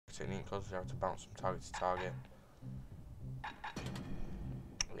technique causes the arrow to bounce from target to target.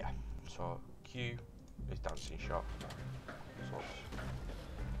 Yeah, so Q is dancing shot. So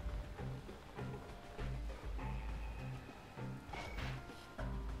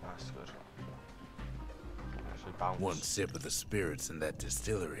that's good. Actually bounce. One sip of the spirits in that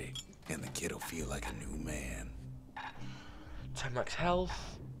distillery, and the kid'll feel like a new man. 10 max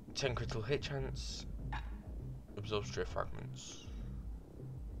health, 10 critical hit chance, absorb stray fragments.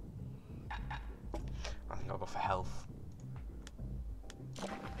 I think I'll go for health.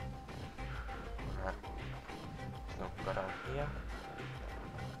 Alright. So go down here.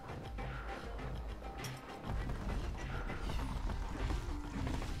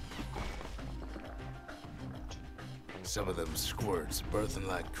 Some of them squirts birthing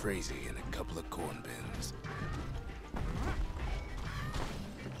like crazy in a couple of corn bins.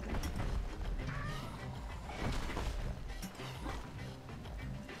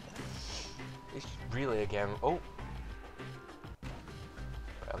 It's really a game. Oh!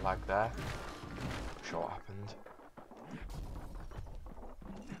 Bit of lag there. Not sure what happened.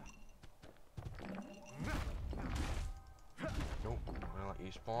 Nope, I'm gonna let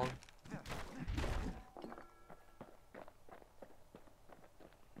you spawn.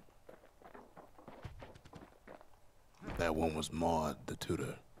 That one was Maud, the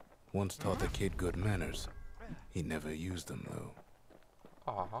tutor. Once taught the kid good manners. He never used them, though.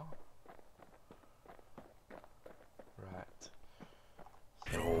 Right.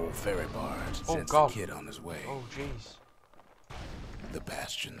 An old ferry barge Oh, sends God. the kid on his way. Oh, jeez. The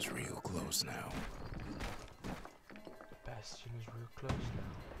Bastion's real close now. Bastion is real close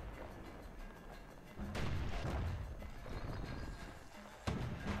now.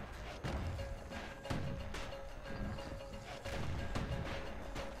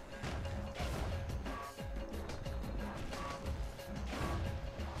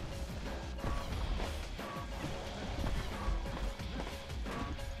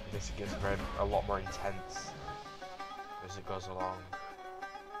 It gets a lot more intense as it goes along.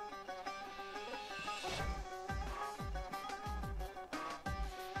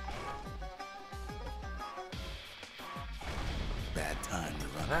 Bad time to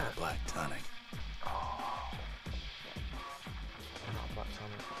run out of black tonic. Oh. Not black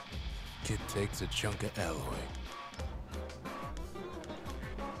tonic. Kid takes a chunk of alloy.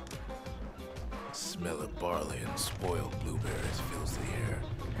 Smell of barley and spoiled blueberries fills the air.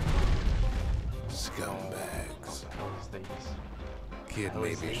 Scumbags. What the hell is these? Kid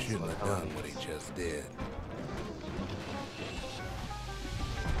maybe shouldn't have done what he just did.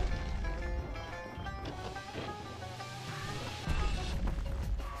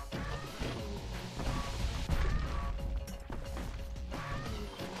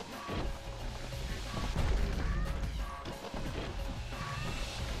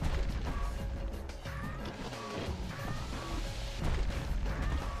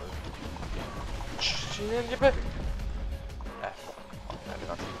 F. Oh, no,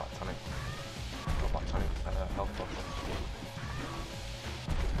 that's black tonic. Not black tonic, health potion.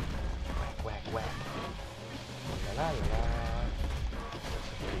 Whack, whack, whack. La la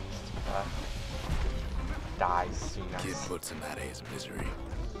la. Dies soon as. Kid puts him out of his misery.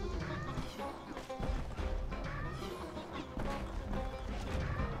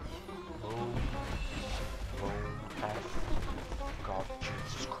 Boom. Boom. F. God,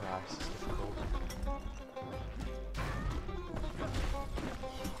 Jesus Christ, it's difficult.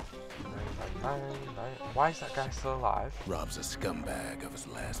 Why is that guy still alive? Robs a scumbag of his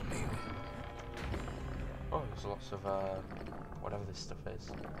last meal. Oh, there's lots of whatever this stuff is.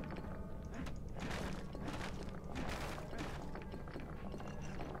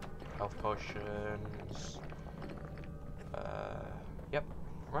 Health potions. Yep.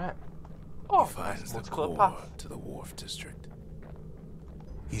 Right. Oh, He finds the multicolored core path. to the wharf district.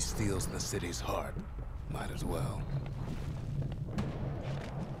 He steals the city's heart. Might as well.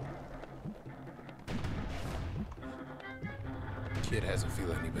 Kid has a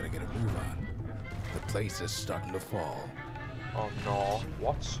feeling he better get a move on. The place is starting to fall. Oh no.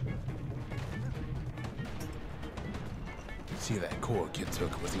 What? See, that core Kid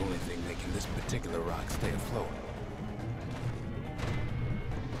took was the only thing making this particular rock stay afloat.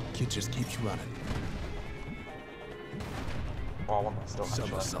 Kid just keeps running. Oh, I want that stuff actually.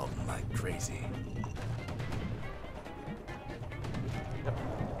 Somersaulting like crazy. Yep.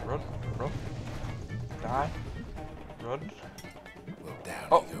 Run. Run. Die. Run. Well, down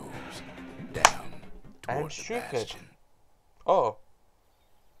Oh. he goes. Down. I'm Towards the stupid. Bastion. Oh.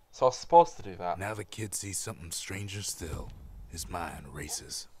 So I was supposed to do that. Now the kid sees something stranger still. His mind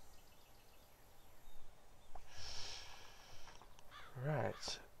races.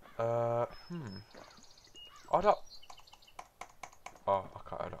 Right. I don't... Oh, I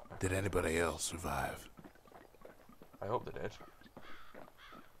can't. I don't. Did anybody else survive? I hope they did.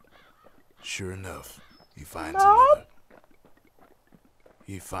 Sure enough, he finds No! another.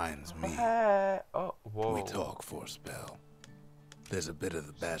 He finds me. Oh, whoa. We talk for a spell. There's a bit of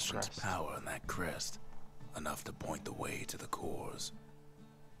the Bastion's crest. power in that crest. Enough to point the way to the cores.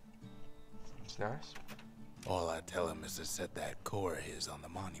 It's nice. All I tell him is to set that core of his on the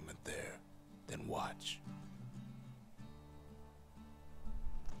monument there. Then watch.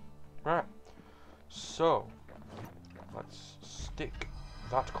 Right. So, let's stick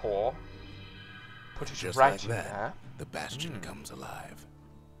that core. Put it Just right like in that, there. the Bastion comes alive.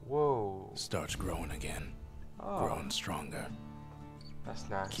 Whoa. Starts growing again. Oh, Growing stronger. that's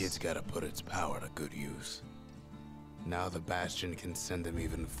nice. Kid's gotta put its power to good use. Now the Bastion can send him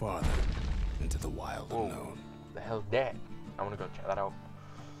even farther into the wild Whoa. unknown. The hell's that? I want to go check that out.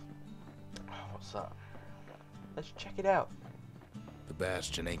 Oh, what's that? Let's check it out. The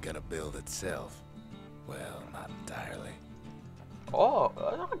Bastion ain't gonna build itself. Well, not entirely. Oh,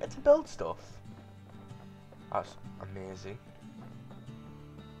 I don't get to build stuff. That's amazing.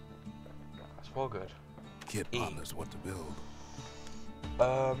 That's well good. Kid ponders what to build.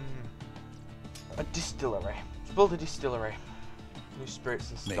 A distillery. Let's build a distillery. New spirits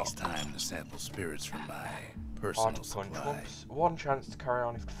and stock. Makes time to sample spirits from my personal Hard to punch supply. once. One chance to carry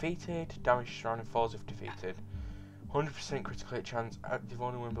on if defeated. Damage surrounding falls if defeated. 100% critical hit chance. Active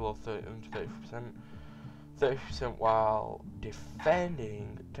only when below 30%. 30% while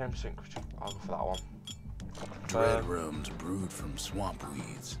defending. 10% critical. I'll go for that one. Dread rum's brewed from swamp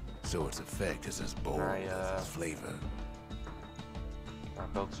weeds, so its effect is as bold as its flavor. Can I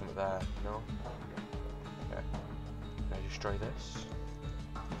build something there? No? Okay. Can I destroy this?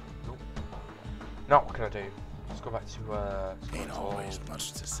 Nope. Now what can I do? Let's go back to Ain't always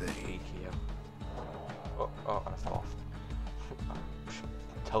much to say. peek here. Oh, and I fell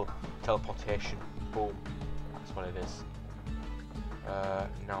off. Teleportation. Boom. That's what it is.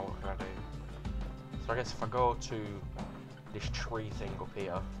 Now what can I do? So I guess if I go to this tree thing up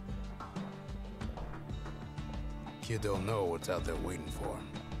here. Kid don't know what's out there waiting for him.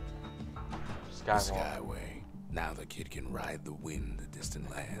 The Skywalk. Skyway. Now the kid can ride the wind to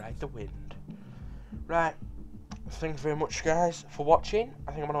distant land. Ride the wind. Right. Thank you very much, guys, for watching.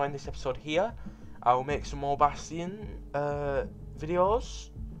 I think I'm going to end this episode here. I will make some more Bastion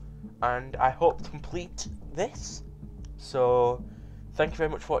videos. And I hope to complete this. So, thank you very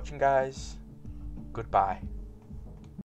much for watching, guys. Goodbye.